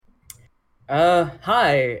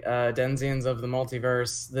Hi, Denzians of the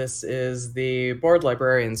Multiverse. This is the Board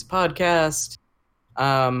Librarians podcast.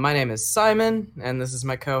 My name is Simon, and this is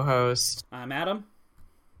my co-host. I'm Adam.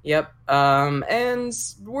 Yep. And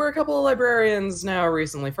we're a couple of librarians now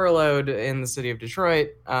recently furloughed in the city of Detroit,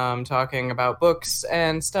 talking about books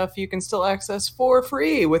and stuff you can still access for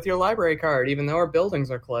free with your library card, even though our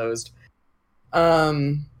buildings are closed.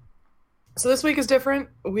 So this week is different.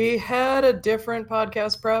 We had a different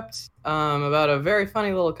podcast prepped about a very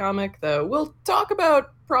funny little comic that we'll talk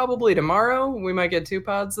about probably tomorrow. We might get 2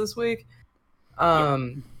 pods this week.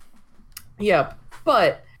 Yeah,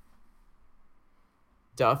 but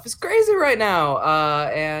stuff is crazy right now,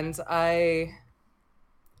 and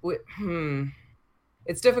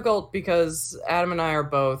it's difficult because Adam and I are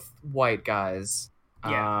both white guys.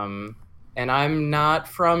 Yeah. And I'm not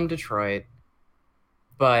from Detroit,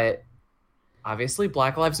 but obviously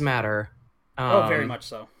Black Lives Matter. Very much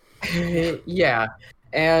so. Yeah,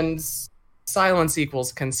 and silence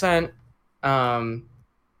equals consent. We're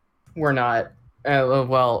not,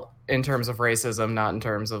 well, in terms of racism, not in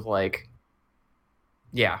terms of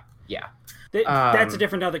yeah. That's a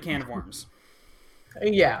different other can of worms.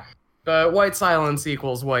 Yeah, but white silence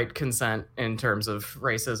equals white consent in terms of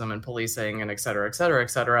racism and policing and et cetera, et cetera,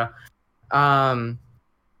 et cetera.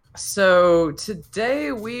 So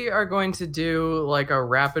today we are going to do a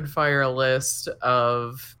rapid fire list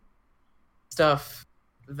of stuff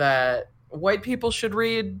that white people should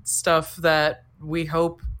read, stuff that we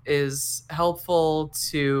hope is helpful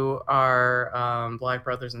to our Black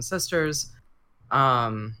brothers and sisters.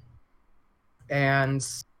 And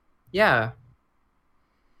yeah,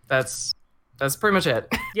 that's pretty much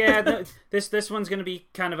it. Yeah, this one's gonna be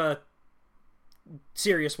kind of a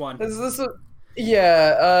serious one.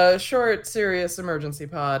 Short, serious emergency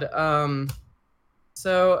pod.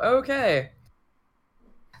 Okay.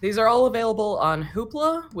 These are all available on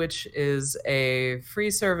Hoopla, which is a free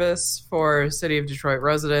service for City of Detroit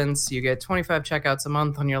residents. You get 25 checkouts a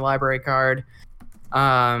month on your library card.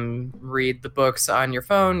 Read the books on your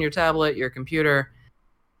phone, your tablet, your computer.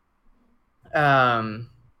 I'm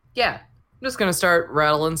just going to start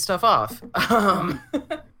rattling stuff off.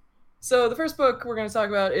 So the first book we're going to talk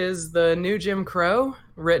about is The New Jim Crow,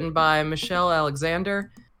 written by Michelle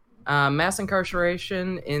Alexander. Mass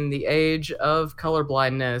Incarceration in the Age of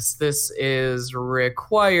Colorblindness. This is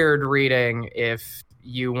required reading if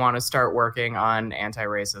you want to start working on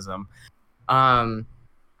anti-racism. And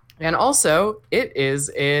also, it is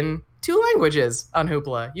in 2 languages on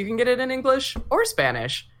Hoopla. You can get it in English or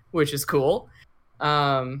Spanish, which is cool.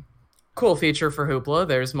 Cool feature for Hoopla.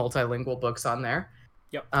 There's multilingual books on there.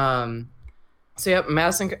 Yep.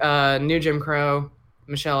 New Jim Crow,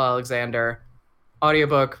 Michelle Alexander,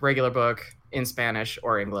 audiobook, regular book, in Spanish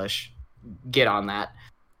or English. Get on that.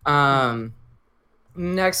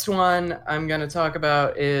 Next one I'm going to talk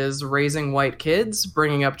about is Raising White Kids,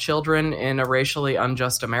 Bringing Up Children in a Racially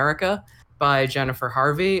Unjust America by Jennifer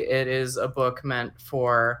Harvey. It is a book meant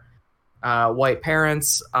for white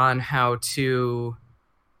parents on how to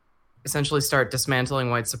essentially start dismantling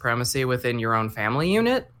white supremacy within your own family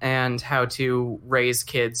unit and how to raise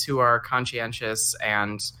kids who are conscientious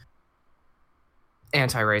and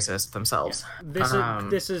anti-racist themselves. Yeah.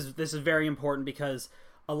 This is very important because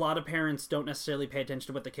a lot of parents don't necessarily pay attention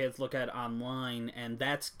to what the kids look at online, and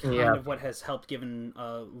that's kind of what has helped given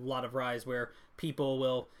a lot of rise where people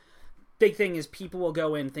will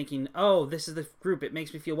go in thinking, oh, this is the group, it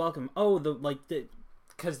makes me feel welcome. Oh,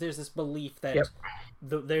 because there's this belief that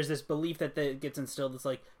that gets instilled. It's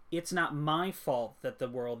like, it's not my fault that the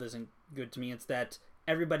world isn't good to me. It's that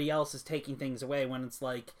everybody else is taking things away, when it's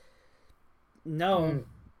like, no.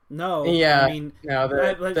 Yeah. I mean,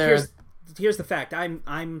 here's the fact.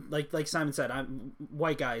 I'm like Simon said, I'm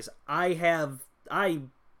white guys. As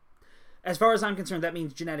far as I'm concerned, that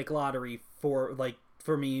means genetic lottery for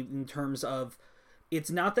me, in terms of,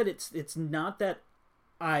 it's not that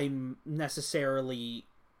I'm necessarily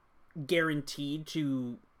guaranteed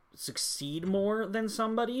to succeed more than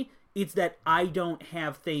somebody. It's that I don't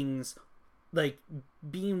have things,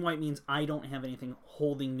 being white means I don't have anything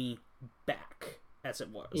holding me back, as it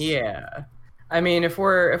was. Yeah. I mean, if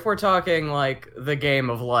we're talking the game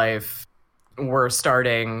of life, we're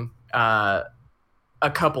starting a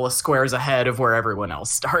couple of squares ahead of where everyone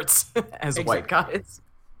else starts as white guys.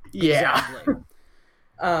 Yeah. Exactly.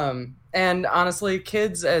 And honestly,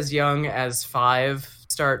 kids as young as 5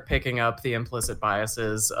 start picking up the implicit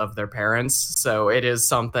biases of their parents, so it is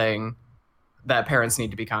something that parents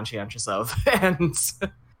need to be conscientious of and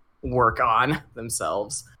work on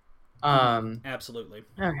themselves. Absolutely.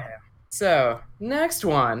 Okay. So, next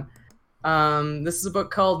one. This is a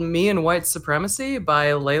book called Me and White Supremacy by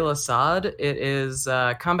Layla Saad. It is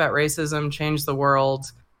Combat Racism, Change the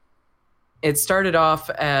World. It started off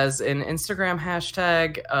as an Instagram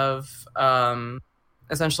hashtag of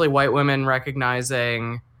essentially white women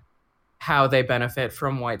recognizing how they benefit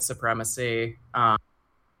from white supremacy.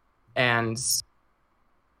 And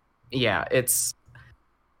yeah, it's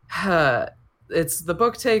the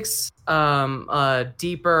book takes a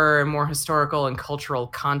deeper, more historical and cultural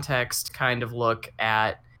context kind of look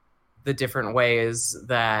at the different ways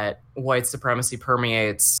that white supremacy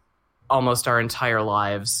permeates almost our entire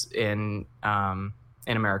lives in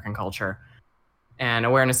American culture. And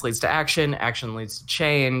awareness leads to action. Action leads to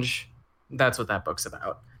change. That's what that book's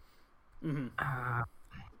about. Mm-hmm.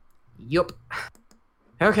 Yup.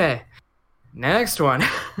 Okay. Next one.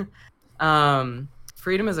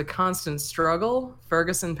 Freedom is a Constant Struggle,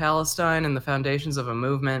 Ferguson, Palestine, and the Foundations of a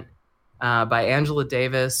Movement by Angela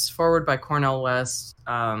Davis, forward by Cornell West.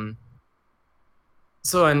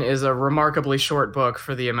 This one is a remarkably short book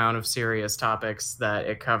for the amount of serious topics that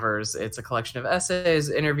it covers. It's a collection of essays,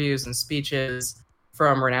 interviews, and speeches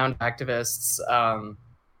from renowned activists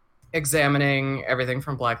examining everything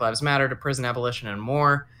from Black Lives Matter to prison abolition and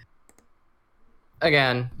more.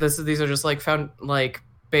 Again, these are just like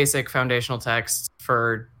basic foundational texts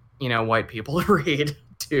for, white people to read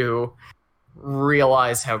to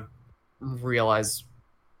realize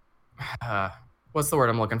what's the word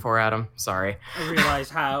I'm looking for, Adam? Sorry. Realize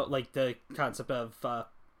how, the concept of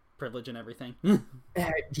privilege and everything.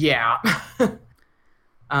 Yeah.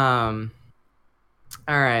 All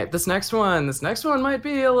right. This next one might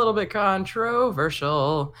be a little bit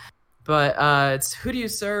controversial, but it's Who Do You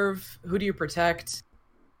Serve? Who Do You Protect?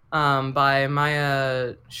 By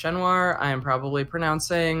Maya Chenwar. I am probably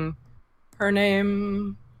pronouncing her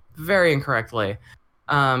name very incorrectly.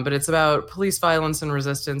 But it's about police violence and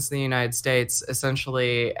resistance in the United States,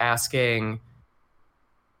 essentially asking,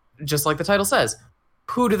 just like the title says,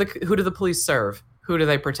 who do the police serve? Who do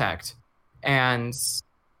they protect? And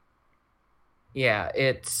yeah,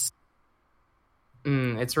 it's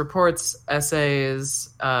reports, essays.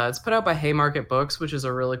 It's put out by Haymarket Books, which is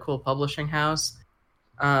a really cool publishing house.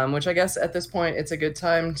 Which I guess at this point it's a good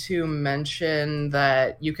time to mention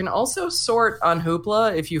that you can also sort on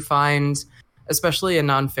Hoopla if you find especially a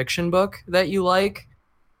nonfiction book that you like.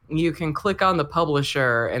 You can click on the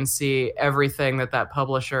publisher and see everything that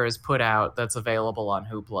publisher has put out that's available on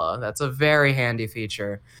Hoopla. That's a very handy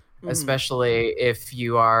feature, especially if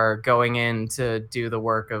you are going in to do the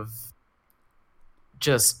work of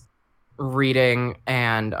just reading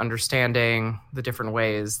and understanding the different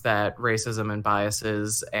ways that racism and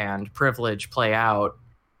biases and privilege play out.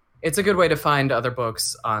 It's a good way to find other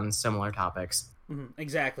books on similar topics.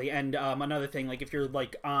 Exactly. And another thing, if you're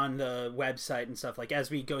on the website and stuff,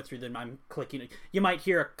 as we go through them, I'm clicking. You might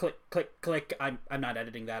hear a click, click, click. I'm not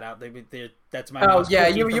editing that out. That's my. Oh yeah,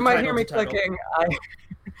 you might hear me clicking.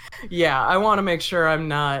 I want to make sure I'm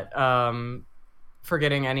not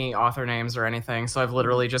forgetting any author names or anything. So I've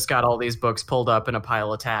literally just got all these books pulled up in a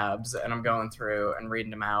pile of tabs, and I'm going through and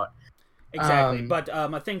reading them out. Exactly, but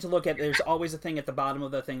a thing to look at. There's always a thing at the bottom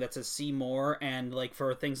of the thing that says "See More," and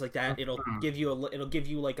for things like that, it'll give you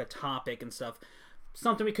a topic and stuff.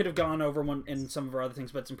 Something we could have gone over in some of our other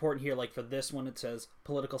things, but it's important here. For this one, it says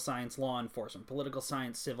political science, law enforcement, political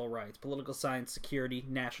science, civil rights, political science, security,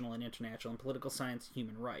 national and international, and political science,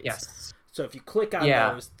 human rights. Yes. So if you click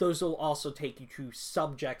on those will also take you to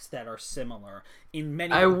subjects that are similar in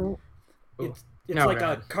many. It's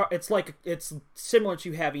similar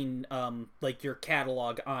to having your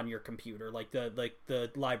catalog on your computer,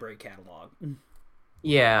 the library catalog.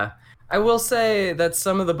 Yeah, I will say that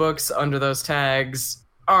some of the books under those tags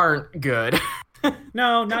aren't good.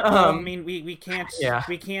 No, not all. I mean, we can't. Yeah.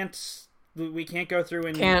 We can't go through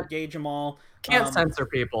and gauge them all. Can't censor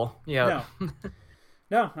people. Yeah.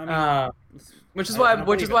 No, I mean, which is why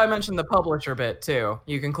I mentioned the publisher bit too.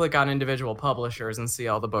 You can click on individual publishers and see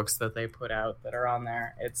all the books that they put out that are on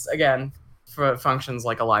there. It's again functions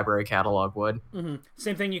like a library catalog would. Mm-hmm.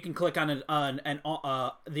 Same thing. You can click on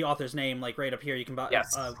the author's name, right up here. You can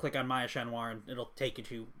click on Maya Chenwar, and it'll take you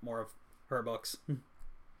to more of her books.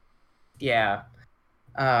 Yeah.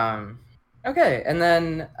 Okay, and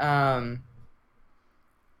then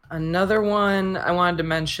another one I wanted to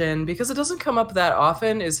mention, because it doesn't come up that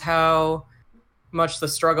often, is how much the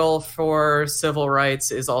struggle for civil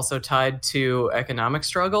rights is also tied to economic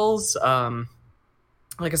struggles.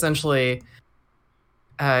 Essentially,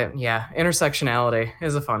 intersectionality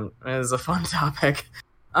is a fun topic.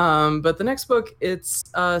 But the next book, it's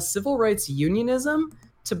Civil Rights Unionism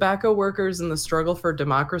tobacco workers in the struggle for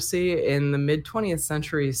democracy in the mid-20th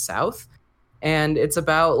century South. And it's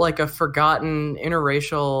about like a forgotten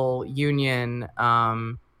interracial union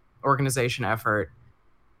organization effort,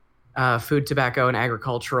 Food, Tobacco, and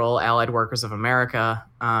Agricultural Allied Workers of America.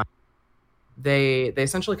 They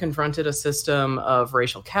essentially confronted a system of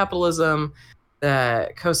racial capitalism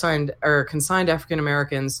that consigned African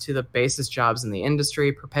Americans to the basest jobs in the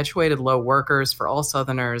industry, perpetuated low workers for all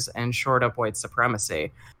Southerners, and shored up white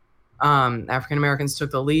supremacy. African Americans took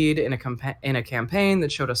the lead in a campaign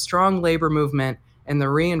that showed a strong labor movement and the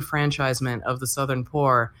reenfranchisement of the Southern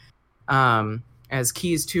poor as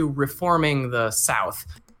keys to reforming the South.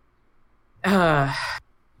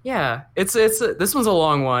 Yeah, it's this one's a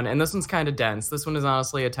long one, and this one's kind of dense. This one is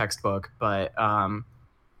honestly a textbook, but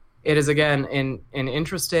it is again an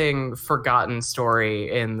interesting, forgotten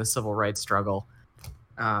story in the civil rights struggle.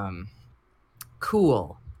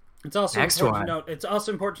 Cool. It's also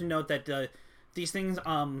important to note that these things,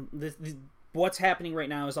 what's happening right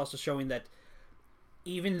now is also showing that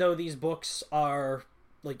even though these books are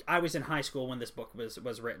like, I was in high school when this book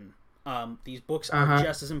was written. These books are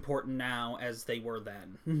just as important now as they were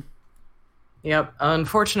then. Yep.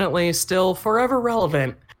 Unfortunately, still forever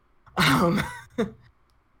relevant.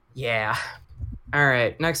 Yeah. All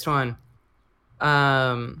right. Next one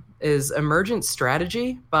is Emergent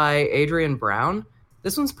Strategy by Adrian Brown.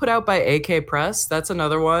 This one's put out by AK Press. That's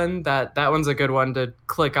another one that one's a good one to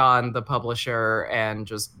click on the publisher and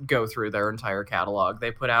just go through their entire catalog. They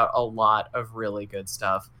put out a lot of really good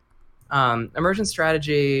stuff. Emergent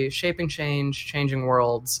Strategy, Shaping Change, Changing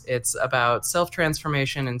Worlds. It's about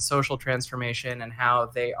self-transformation and social transformation and how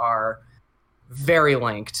they are very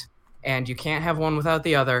linked. And you can't have one without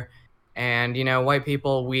the other. And, white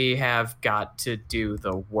people, we have got to do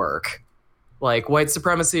the work. Like, white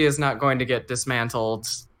supremacy is not going to get dismantled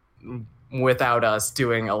without us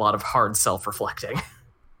doing a lot of hard self-reflecting.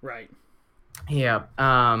 Right. Yeah.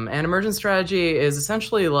 And Emergent Strategy is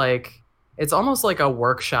essentially like, it's almost like a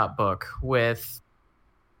workshop book with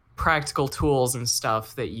practical tools and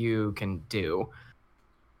stuff that you can do.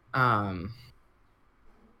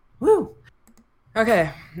 Woo!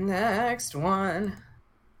 Okay, next one.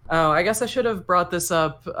 Oh, I guess I should have brought this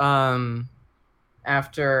up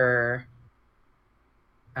after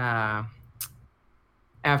the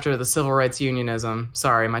civil rights unionism.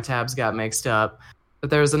 Sorry, my tabs got mixed up. But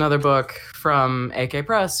there's another book from AK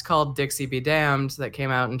Press called Dixie Be Damned that came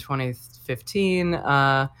out in 2015.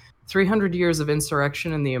 300 Years of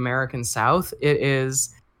Insurrection in the American South.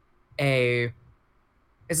 It's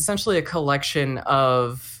essentially a collection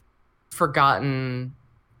of forgotten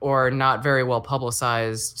or not very well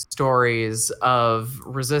publicized stories of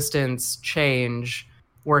resistance, change,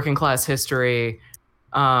 working class history,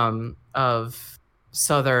 of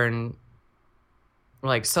southern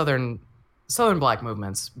black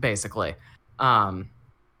movements, basically.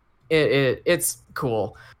 It's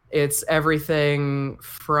cool. It's everything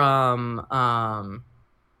from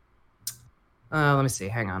let me see,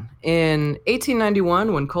 hang on. In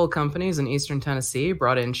 1891, when coal companies in eastern Tennessee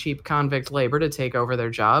brought in cheap convict labor to take over their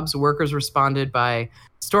jobs, workers responded by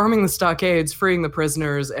storming the stockades, freeing the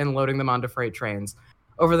prisoners, and loading them onto freight trains.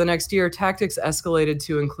 Over the next year, tactics escalated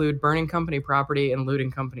to include burning company property and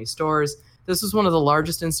looting company stores. This was one of the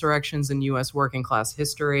largest insurrections in U.S. working class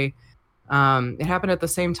history. It happened at the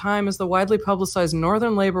same time as the widely publicized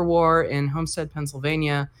Northern Labor War in Homestead,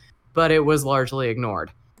 Pennsylvania, but it was largely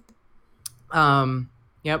ignored.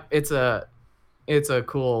 Yep, it's a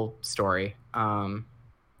cool story. And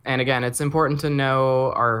again, it's important to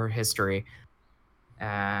know our history.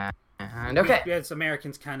 And okay. As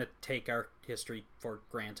Americans kind of take our history for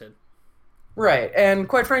granted. Right. And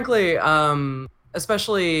quite frankly,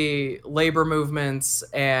 especially labor movements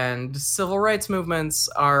and civil rights movements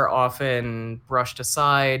are often brushed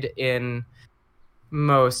aside in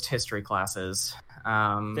most history classes.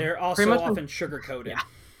 They're also often sugar-coated. Yeah.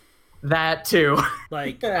 That too.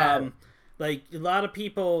 Like a lot of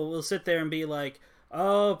people will sit there and be like,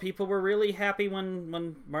 oh, people were really happy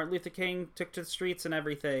when Martin Luther King took to the streets and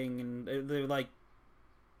everything, and they're like,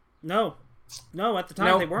 no, at the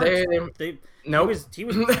time they weren't. He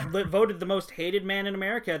was voted the most hated man in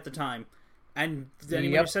America at the time, and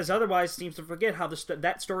anyone who says otherwise seems to forget how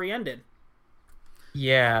that story ended.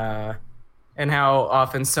 Yeah, and how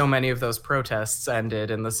often so many of those protests ended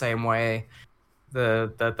in the same way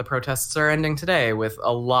that the protests are ending today, with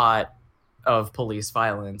a lot of police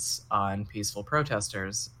violence on peaceful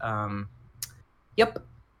protesters. Yep.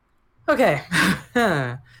 Okay.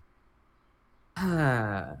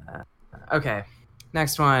 Okay.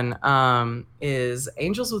 Next one is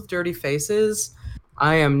Angels with Dirty Faces.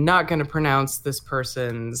 I am not going to pronounce this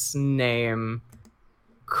person's name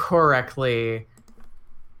correctly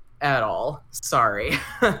at all. Sorry.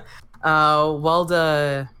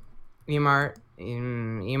 Walda Imarisha?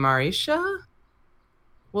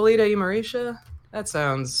 Walida Imarisha? That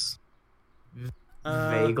sounds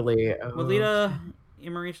vaguely. Walida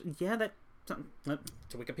Imarisha. Yeah, that's to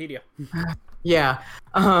Wikipedia. Yeah.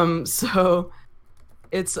 So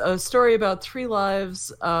it's a story about 3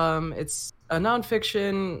 lives. It's a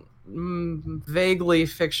nonfiction, vaguely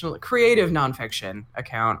fictional, creative nonfiction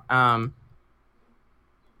account.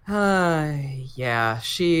 Yeah,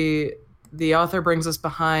 the author brings us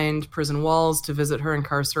behind prison walls to visit her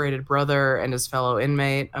incarcerated brother and his fellow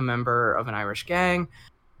inmate, a member of an Irish gang.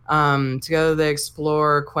 Together they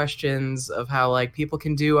explore questions of how like people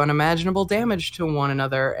can do unimaginable damage to one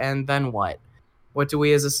another, and then what? What do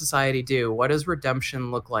we as a society do? What does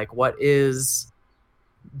redemption look like? What is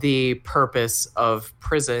the purpose of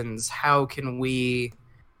prisons? How can we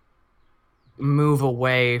move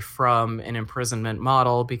away from an imprisonment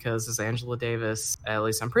model? Because as Angela Davis, at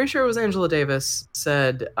least I'm pretty sure it was Angela Davis,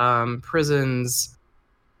 said, prisons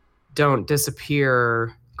don't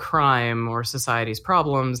disappear crime or society's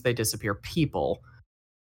problems, they disappear people.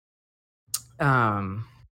 So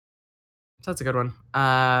that's a good one.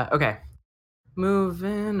 Okay.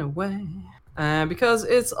 Moving away. Because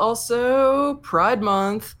it's also Pride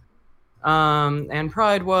Month. And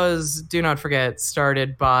Pride was, do not forget,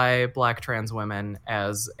 started by Black trans women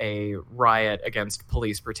as a riot against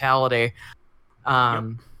police brutality.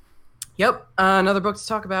 Yep. Another book to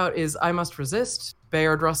talk about is I Must Resist,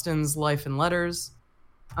 Bayard Rustin's Life and Letters.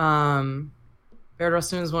 Bayard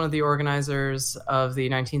Rustin is one of the organizers of the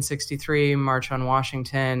 1963 March on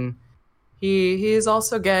Washington. He is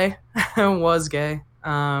also gay, was gay.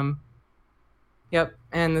 Yep,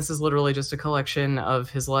 and this is literally just a collection of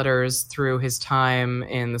his letters through his time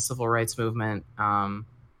in the civil rights movement.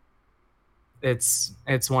 It's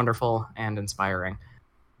wonderful and inspiring.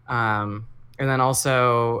 And then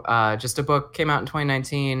also, just a book came out in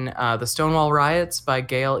 2019, The Stonewall Riots by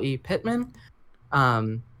Gail E. Pittman.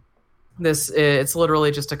 It's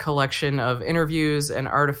literally just a collection of interviews and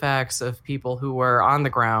artifacts of people who were on the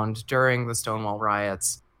ground during the Stonewall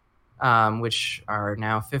Riots. Which are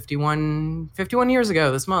now 51 years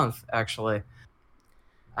ago this month, actually.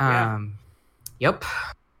 Yep.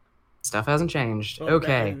 Stuff hasn't changed. Well,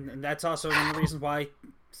 okay. And that's also one of the reasons why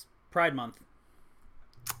it's Pride Month.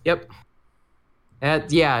 Yep.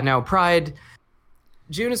 Pride.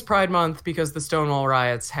 June is Pride Month because the Stonewall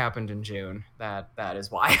Riots happened in June. That is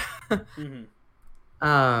why. Mm-hmm.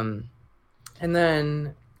 And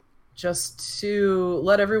then just to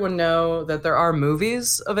let everyone know that there are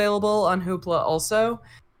movies available on Hoopla also.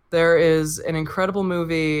 There is an incredible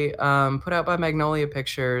movie put out by Magnolia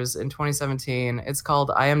Pictures in 2017. It's called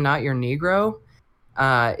I Am Not Your Negro.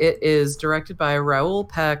 It is directed by Raoul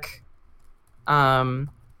Peck,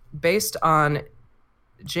 based on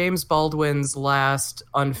James Baldwin's last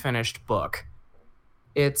unfinished book.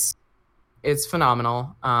 It's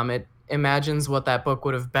phenomenal. It imagines what that book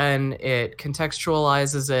would have been. It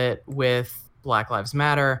contextualizes it with Black Lives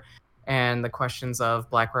Matter and the questions of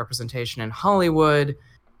Black representation in Hollywood,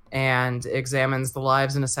 and examines the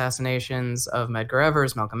lives and assassinations of Medgar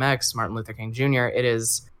Evers, Malcolm X, Martin Luther King Jr.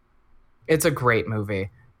 It's a great movie.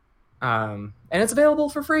 And it's available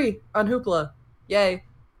for free on Hoopla. Yay.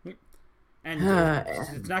 And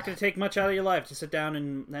it's not going to take much out of your life to sit down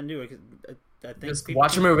and do it. I think just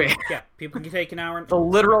watch a movie. Yeah, people can take an hour. The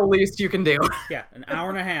literal least you can do. Yeah, an hour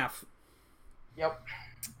and a half. Yep.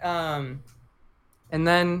 And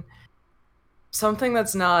then something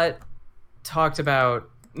that's not talked about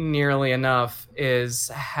nearly enough is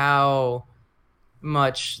how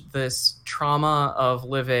much this trauma of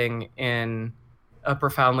living in a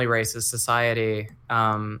profoundly racist society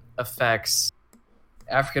affects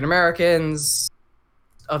African Americans,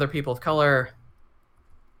 other people of color.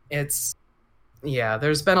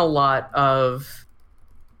 There's been a lot of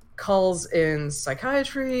calls in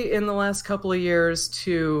psychiatry in the last couple of years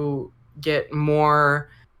to get more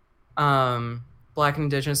Black and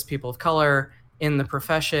Indigenous people of color in the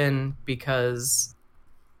profession, because,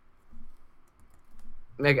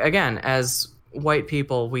 again, as white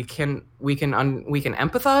people, we can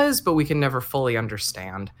empathize, but we can never fully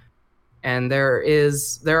understand. And there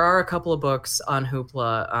are a couple of books on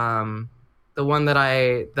Hoopla. The one that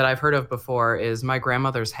I've heard of before is My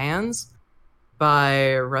Grandmother's Hands by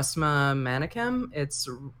Resma Manikem. It's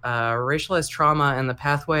racialized trauma and the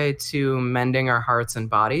pathway to mending our hearts and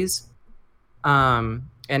bodies. And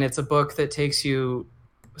it's a book that takes you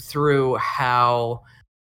through how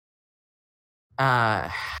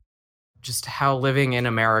just how living in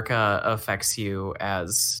America affects you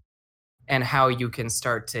and how you can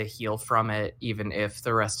start to heal from it, even if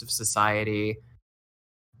the rest of society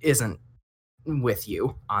isn't with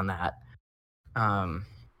you on that.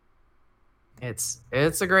 It's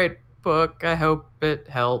a great book. I hope it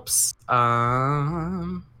helps.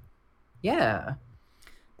 Yeah.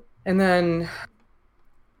 And then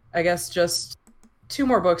I guess just 2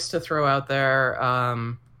 more books to throw out there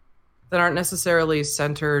that aren't necessarily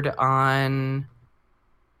centered on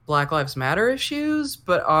Black Lives Matter issues,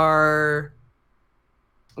 but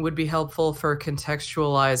would be helpful for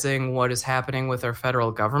contextualizing what is happening with our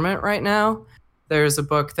federal government right now. There's a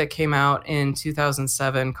book that came out in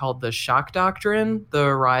 2007 called The Shock Doctrine,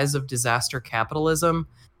 The Rise of Disaster Capitalism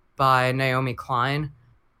by Naomi Klein.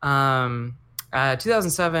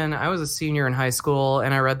 2007, I was a senior in high school,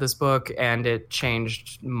 and I read this book, and it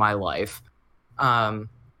changed my life.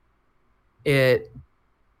 It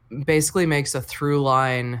basically makes a through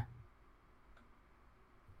line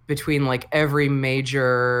between like every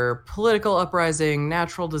major political uprising,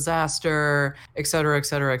 natural disaster, et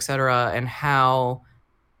cetera, and how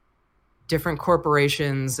different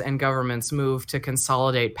corporations and governments move to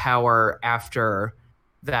consolidate power after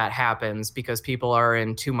that happens because people are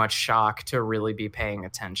in too much shock to really be paying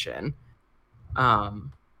attention.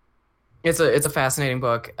 It's a fascinating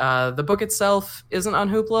book. The book itself isn't on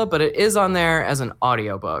Hoopla, but it is on there as an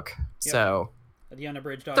audiobook. Yep. So the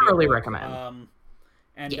unabridged thoroughly audiobook, recommend.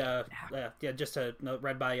 And just a note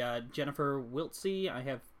read by Jennifer Wiltsey. I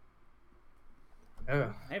have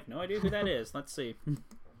no idea who that is. Let's see.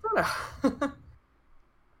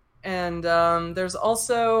 And there's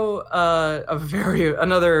also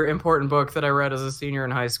another important book that I read as a senior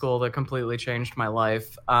in high school that completely changed my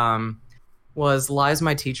life. Was Lies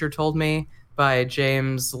My Teacher Told Me by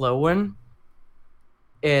James Loewen.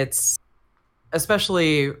 It's,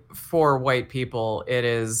 especially for white people, it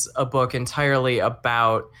is a book entirely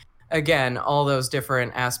about, again, all those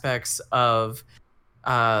different aspects of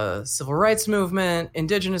civil rights movement,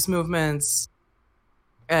 indigenous movements,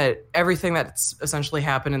 everything that's essentially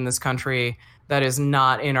happened in this country that is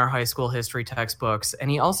not in our high school history textbooks.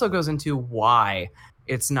 And he also goes into why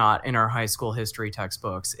it's not in our high school history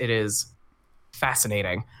textbooks. It is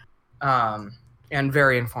fascinating and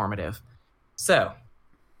very informative. So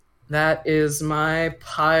that is my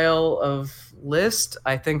pile of list.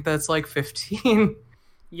 I think that's like 15.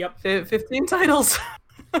 Yep. 15 titles.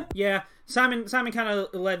 Yeah. Simon kind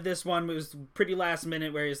of led this one. It was pretty last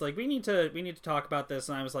minute where he's like, we need to talk about this.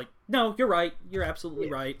 And I was like, no, you're right. You're absolutely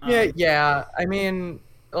right. Yeah. I mean,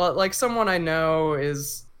 like someone I know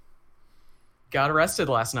got arrested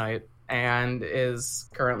last night and is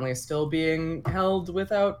currently still being held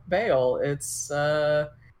without bail. It's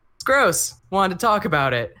gross. Wanted to talk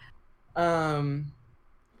about it. And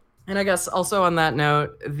I guess also on that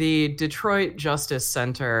note, the Detroit Justice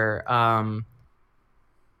Center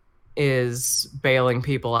is bailing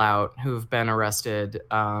people out who've been arrested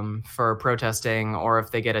for protesting, or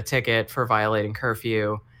if they get a ticket for violating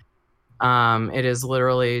curfew. It is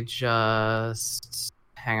literally just...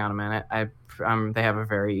 Hang on a minute. They have a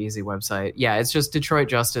very easy website. Yeah, it's just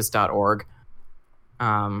DetroitJustice.org.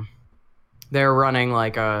 They're running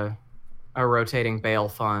like a rotating bail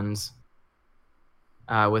fund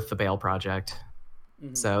with the Bail Project.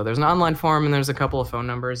 Mm-hmm. So there's an online form and there's a couple of phone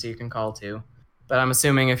numbers you can call too. But I'm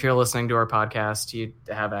assuming if you're listening to our podcast, you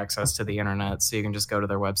have access to the internet, so you can just go to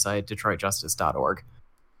their website, DetroitJustice.org.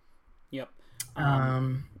 Yep.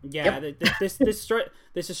 Yep. This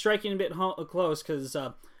is striking a bit close because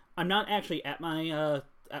I'm not actually at my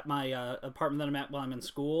apartment that I'm at while I'm in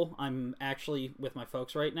school. I'm actually with my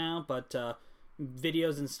folks right now, but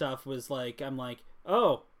videos and stuff was like, I'm like,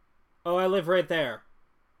 oh, I live right there.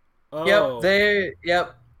 Oh.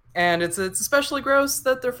 Yep. And it's especially gross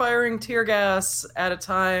that they're firing tear gas at a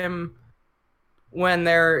time when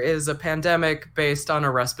there is a pandemic based on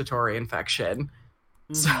a respiratory infection.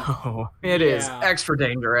 Mm-hmm. So it is extra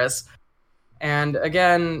dangerous. And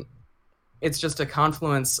again, it's just a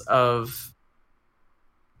confluence of,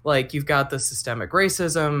 like, you've got the systemic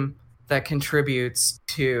racism that contributes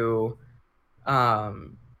to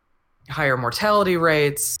higher mortality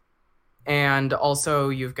rates. And also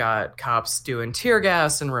you've got cops doing tear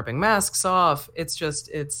gas and ripping masks off.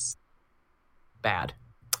 It's bad,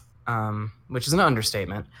 which is an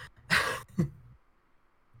understatement.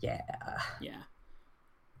 Yeah.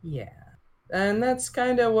 And that's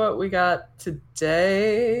kind of what we got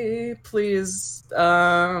today. Please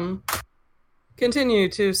continue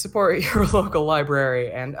to support your local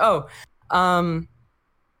library. And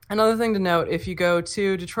another thing to note, if you go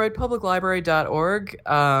to DetroitPublicLibrary.org,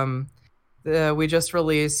 We just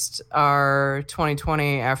released our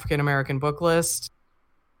 2020 African American book list.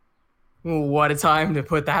 What a time to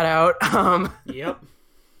put that out. Yep.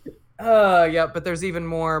 Yep, but there's even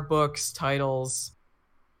more books, titles,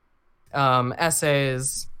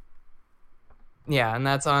 essays. Yeah, and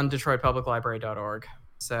that's on DetroitPublicLibrary.org.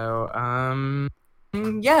 So,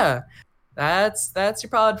 yeah, that's your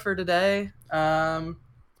pod for today.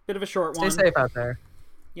 Bit of a short one. Stay safe out there.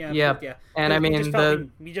 Yeah, yep. Yeah. And I mean,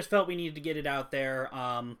 we just felt we needed to get it out there.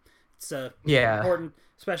 It's yeah, important,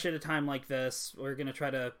 especially at a time like this. We're gonna try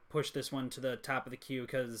to push this one to the top of the queue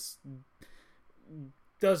because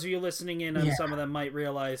those of you listening in on some of them might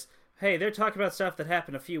realize, hey, they're talking about stuff that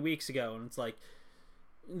happened a few weeks ago, and it's like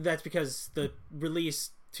that's because the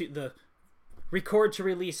record to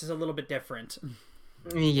release is a little bit different.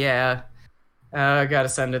 Yeah. I gotta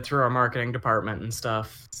send it through our marketing department and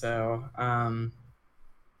stuff. So,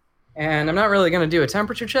 and I'm not really gonna do a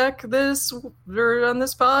temperature check on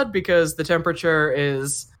this pod because the temperature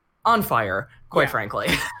is on fire, quite frankly.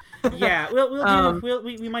 Yeah,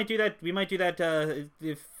 we might do that. We might do that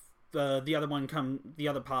if the other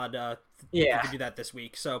pod. We can do that this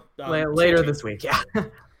week. So later this week, yeah.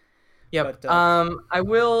 Yep. But, I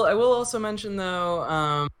will also mention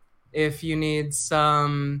though, if you need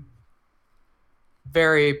some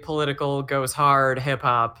very political, goes hard hip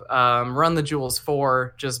hop, Run the Jewels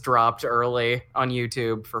 4 just dropped early on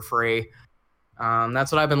YouTube for free.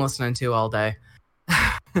 That's what I've been listening to all day.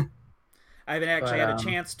 I haven't actually had a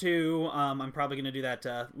chance to. I'm probably going to do that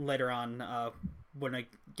later on when I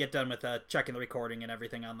get done with checking the recording and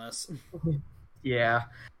everything on this. Yeah.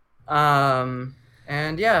 And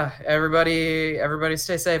yeah, everybody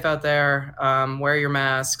stay safe out there. Wear your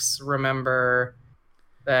masks. Remember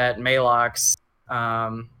that Malox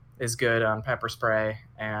is good on pepper spray,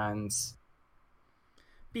 and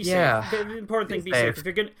be safe. The important thing, be safe. If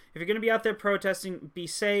you're gonna be out there protesting, be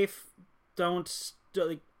safe. Don't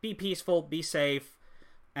be peaceful. Be safe.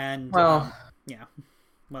 And yeah.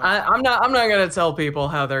 Well, I'm not gonna tell people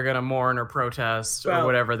how they're gonna mourn or protest or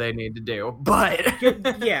whatever they need to do, but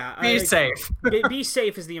be safe. Be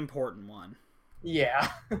safe is the important one.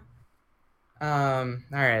 Yeah. All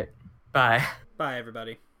right. Bye. Bye,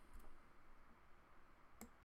 everybody.